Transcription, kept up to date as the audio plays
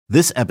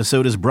This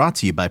episode is brought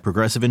to you by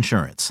Progressive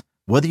Insurance.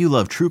 Whether you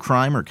love true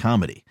crime or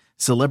comedy,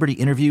 celebrity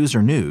interviews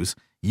or news,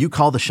 you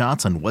call the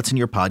shots on what's in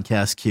your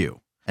podcast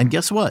queue. And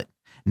guess what?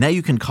 Now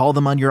you can call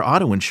them on your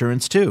auto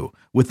insurance too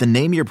with the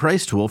Name Your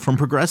Price tool from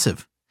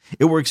Progressive.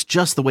 It works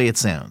just the way it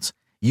sounds.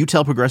 You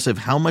tell Progressive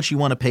how much you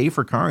want to pay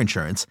for car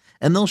insurance,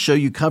 and they'll show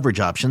you coverage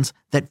options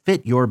that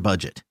fit your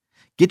budget.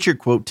 Get your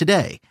quote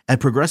today at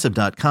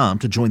Progressive.com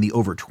to join the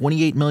over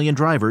 28 million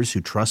drivers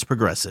who trust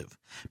Progressive.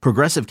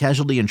 Progressive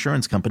Casualty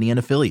Insurance Company and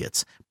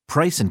Affiliates.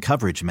 Price and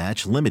coverage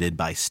match limited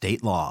by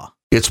state law.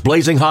 It's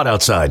blazing hot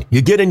outside.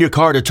 You get in your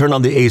car to turn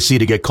on the AC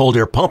to get cold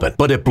air pumping,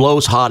 but it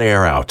blows hot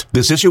air out.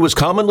 This issue is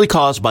commonly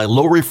caused by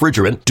low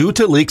refrigerant due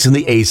to leaks in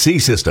the AC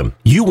system.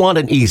 You want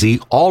an easy,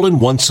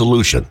 all-in-one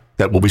solution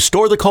that will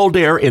restore the cold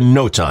air in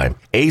no time.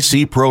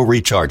 AC Pro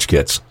Recharge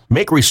Kits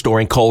make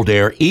restoring cold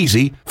air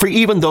easy for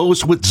even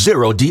those with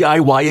zero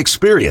DIY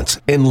experience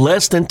in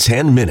less than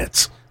 10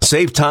 minutes.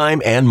 Save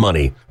time and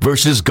money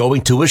versus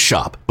going to a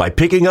shop by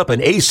picking up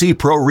an AC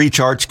Pro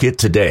Recharge Kit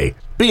today.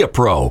 Be a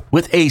pro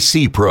with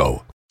AC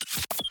Pro.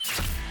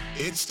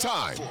 It's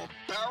time for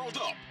Barreled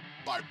Up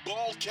by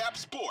Ball Cap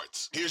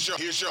Sports. Here's your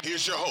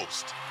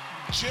host,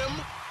 Jim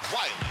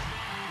Wiley.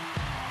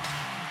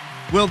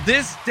 Will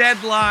this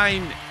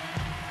deadline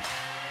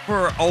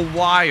for a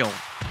while,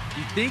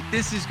 you think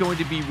this is going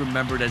to be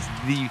remembered as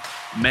the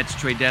Mets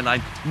trade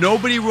deadline?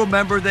 Nobody will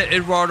remember that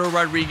Eduardo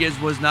Rodriguez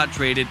was not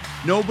traded.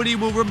 Nobody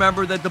will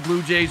remember that the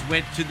Blue Jays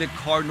went to the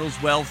Cardinals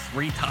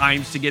 3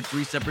 times to get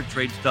 3 separate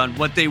trades done.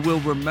 What they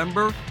will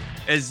remember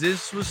is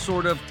this was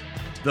sort of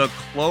the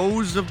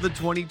close of the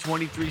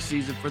 2023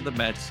 season for the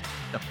Mets.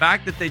 The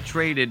fact that they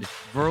traded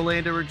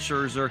Verlander and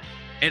Scherzer,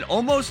 and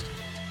almost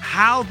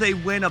how they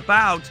went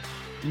about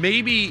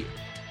maybe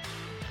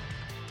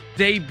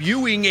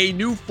debuting a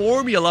new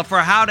formula for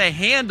how to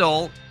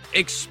handle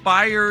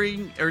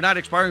aging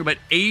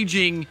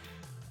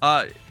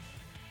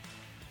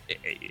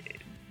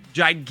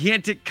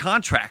gigantic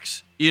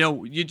contracts. You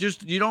know,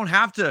 you don't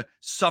have to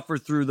suffer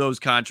through those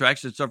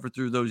contracts and suffer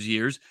through those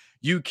years.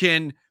 You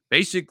can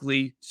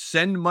basically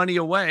send money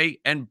away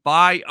and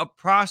buy a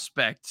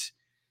prospect.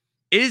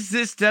 Is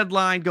this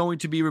deadline going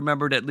to be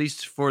remembered, at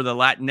least for the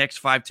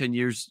next 5-10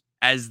 years,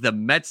 as the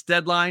Mets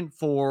deadline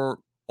for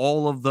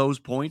all of those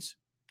points?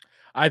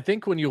 I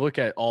think when you look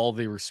at all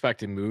the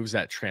respective moves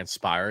that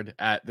transpired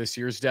at this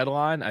year's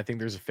deadline, I think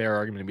there's a fair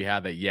argument to be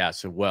had that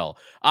yes, it will.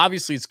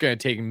 Obviously, it's going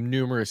to take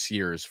numerous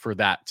years for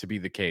that to be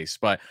the case.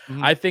 But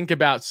I think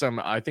about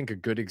a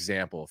good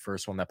example,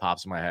 first one that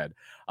pops in my head.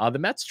 The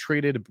Mets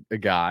traded a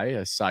guy,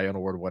 a Cy Young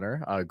Award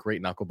winner, a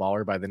great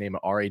knuckleballer by the name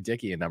of R.A.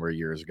 Dickey a number of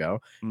years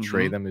ago.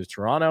 Traded them to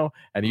Toronto.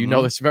 And you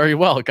know this very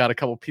well. Got a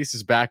couple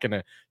pieces back in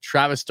a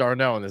Travis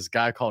d'Arnaud and this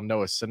guy called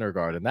Noah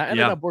Syndergaard. And that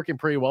ended up working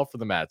pretty well for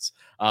the Mets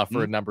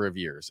for a number of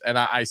years. And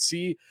I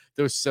see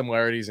those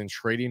similarities in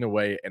trading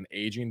away an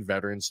aging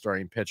veteran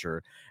starting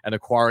pitcher and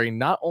acquiring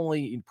not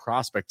only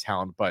prospect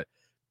talent, but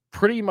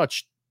pretty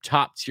much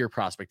top tier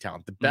prospect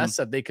talent, the best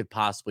that they could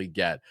possibly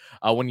get.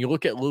 When you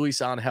look at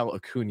Luis Angel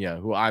Acuna,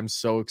 who I'm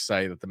so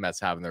excited that the Mets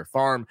have in their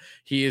farm,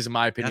 he is, in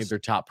my opinion, their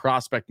top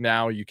prospect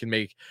now. You can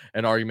make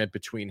an argument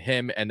between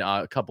him and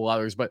a couple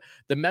others, but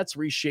the Mets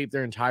reshaped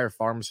their entire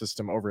farm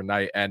system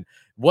overnight. And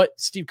what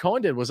Steve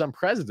Cohen did was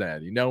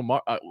unprecedented. You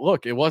know,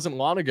 look, it wasn't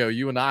long ago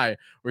you and I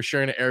were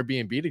sharing an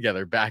Airbnb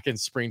together back in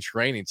spring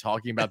training,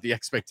 talking about the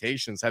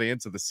expectations heading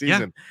into the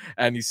season.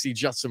 And you see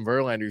Justin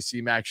Verlander, you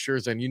see Max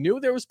Scherzer, and you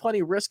knew there was plenty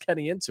of risk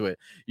heading into it.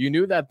 You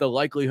knew that the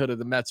likelihood of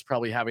the Mets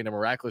probably having a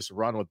miraculous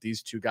run with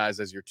these two guys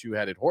as your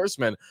two-headed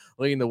horsemen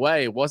leading the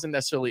way wasn't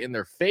necessarily in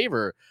their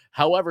favor.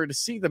 However, to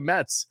see the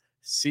Mets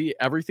see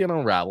everything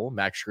unravel.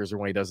 Max Scherzer,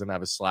 when he doesn't have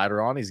his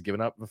slider on, he's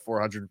given up the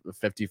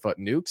 450-foot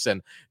nukes,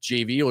 and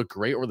JV looked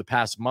great over the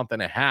past month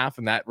and a half,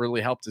 and that really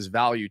helped his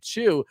value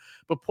too.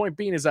 But point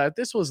being is that if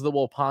this was the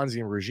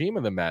Ponzian regime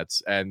of the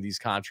Mets and these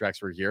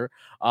contracts were here,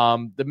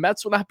 the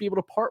Mets would not be able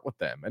to part with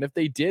them. And if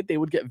they did, they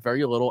would get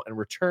very little in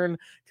return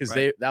because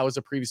that was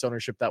a previous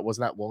ownership that was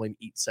not willing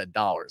to eat said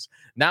dollars.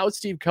 Now it's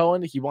Steve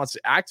Cohen. He wants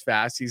to act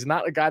fast. He's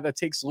not a guy that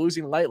takes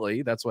losing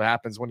lightly. That's what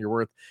happens when you're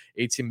worth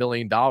 $18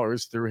 million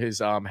through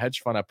his hedge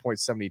fund at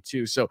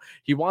 0.72. So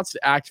he wants to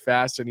act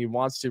fast and he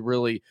wants to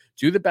really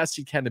do the best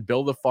he can to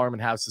build a farm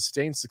and have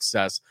sustained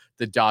success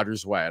the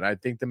Dodgers way. And I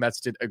think the Mets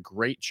did a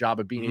great job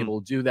of being able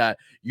to do that,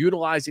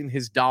 utilizing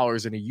his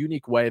dollars in a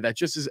unique way that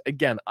just is,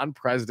 again,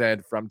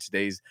 unprecedented from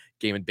today's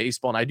game in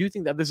baseball. And I do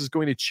think that this is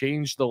going to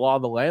change the law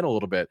of the land a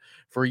little bit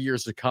for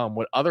years to come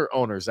with other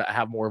owners that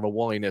have more of a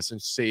willingness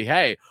and say,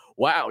 hey,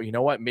 wow, you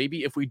know what?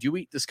 Maybe if we do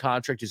eat this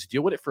contract, just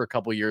deal with it for a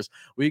couple of years,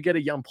 we get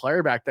a young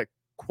player back that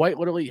quite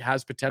literally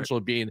has potential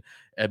of being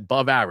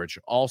above average,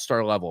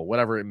 all-star level,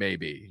 whatever it may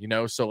be,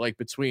 So like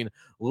between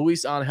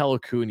Luis Angel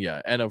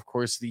Acuna and of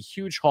course the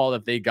huge haul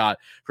that they got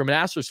from an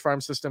Astros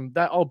farm system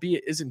that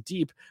albeit isn't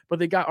deep, but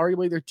they got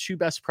arguably their two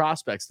best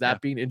prospects,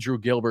 that being Andrew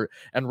Gilbert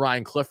and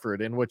Ryan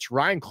Clifford, in which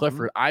Ryan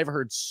Clifford, I've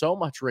heard so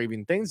much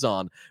raving things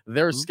on.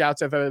 There's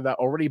scouts out there that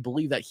already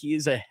believe that he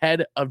is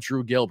ahead of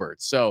Drew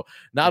Gilbert. So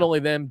not only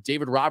them,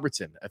 David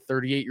Robertson, a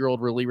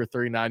 38-year-old reliever,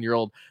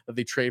 39-year-old that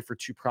they trade for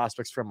two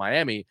prospects from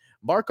Miami.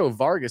 Marco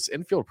Vargas,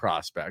 infield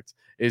prospect,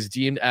 is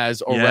deemed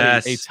as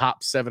already a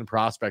top 7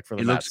 prospect for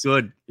the Mets. He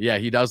looks good. Yeah,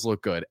 he does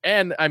look good.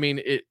 And I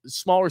mean,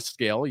 smaller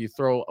scale, you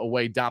throw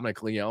away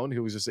Dominic Leone,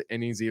 who was just an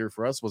innings eater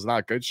for us, was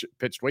not good,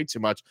 pitched way too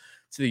much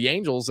to the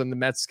Angels, and the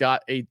Mets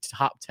got a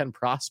top 10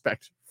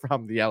 prospect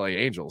from the LA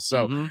Angels.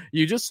 So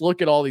you just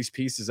look at all these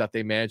pieces that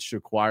they managed to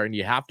acquire, and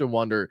you have to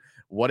wonder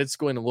what it's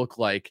going to look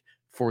like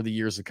for the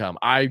years to come.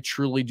 I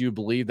truly do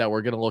believe that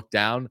we're going to look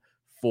down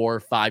 4 or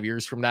 5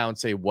 years from now and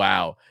say,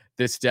 wow,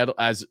 this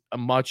as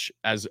much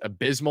as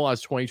abysmal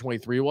as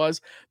 2023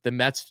 was, the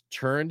Mets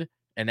turned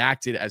and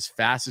acted as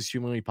fast as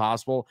humanly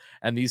possible.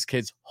 And these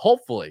kids,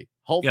 hopefully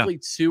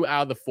 2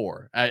 out of the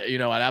 4, at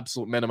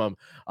absolute minimum,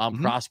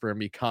 prosper and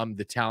become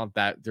the talent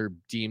that they're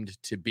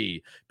deemed to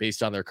be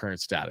based on their current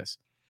status.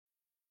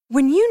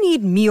 When you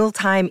need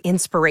mealtime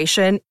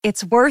inspiration,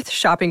 it's worth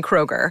shopping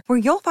Kroger, where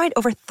you'll find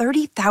over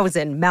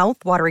 30,000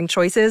 mouth-watering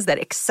choices that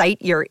excite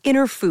your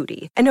inner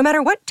foodie. And no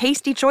matter what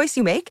tasty choice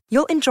you make,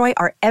 you'll enjoy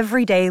our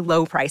everyday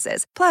low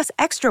prices, plus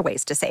extra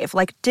ways to save,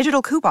 like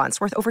digital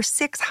coupons worth over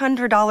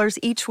 $600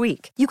 each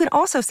week. You can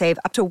also save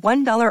up to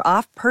 $1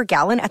 off per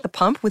gallon at the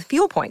pump with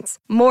fuel points.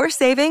 More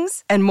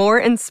savings and more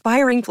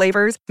inspiring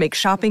flavors make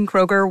shopping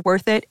Kroger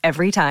worth it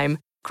every time.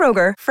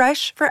 Kroger,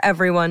 fresh for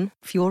everyone.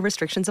 Fuel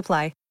restrictions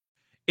apply.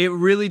 It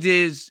really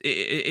does.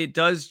 It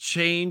does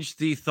change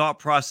the thought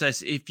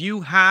process. If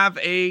you have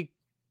a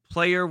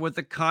player with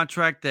a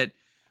contract that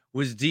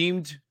was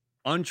deemed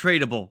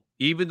untradeable,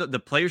 even though the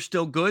player's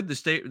still good,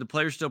 the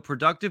player's still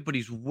productive, but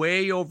he's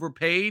way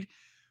overpaid,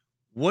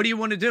 what do you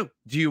want to do?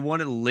 Do you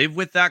want to live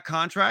with that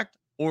contract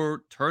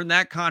or turn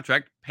that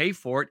contract, pay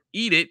for it,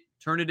 eat it,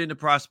 turn it into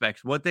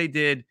prospects? What they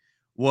did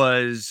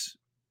was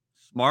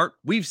smart.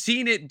 We've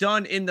seen it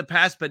done in the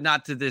past, but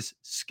not to this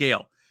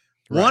scale.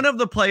 Right. One of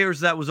the players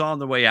that was on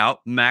the way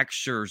out, Max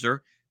Scherzer,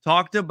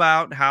 talked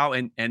about how,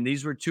 and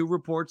these were 2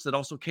 reports that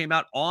also came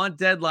out on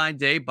deadline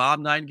day.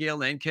 Bob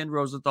Nightingale and Ken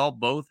Rosenthal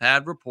both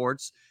had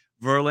reports.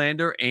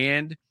 Verlander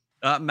and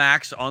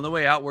Max on the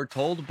way out were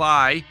told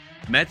by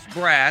Mets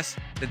brass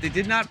that they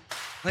did not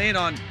plan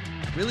on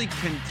really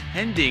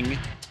contending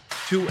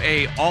to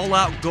a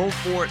all-out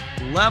go-for-it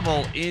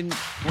level in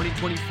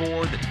 2024,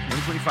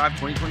 2025,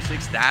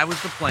 2026. That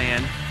was the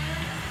plan.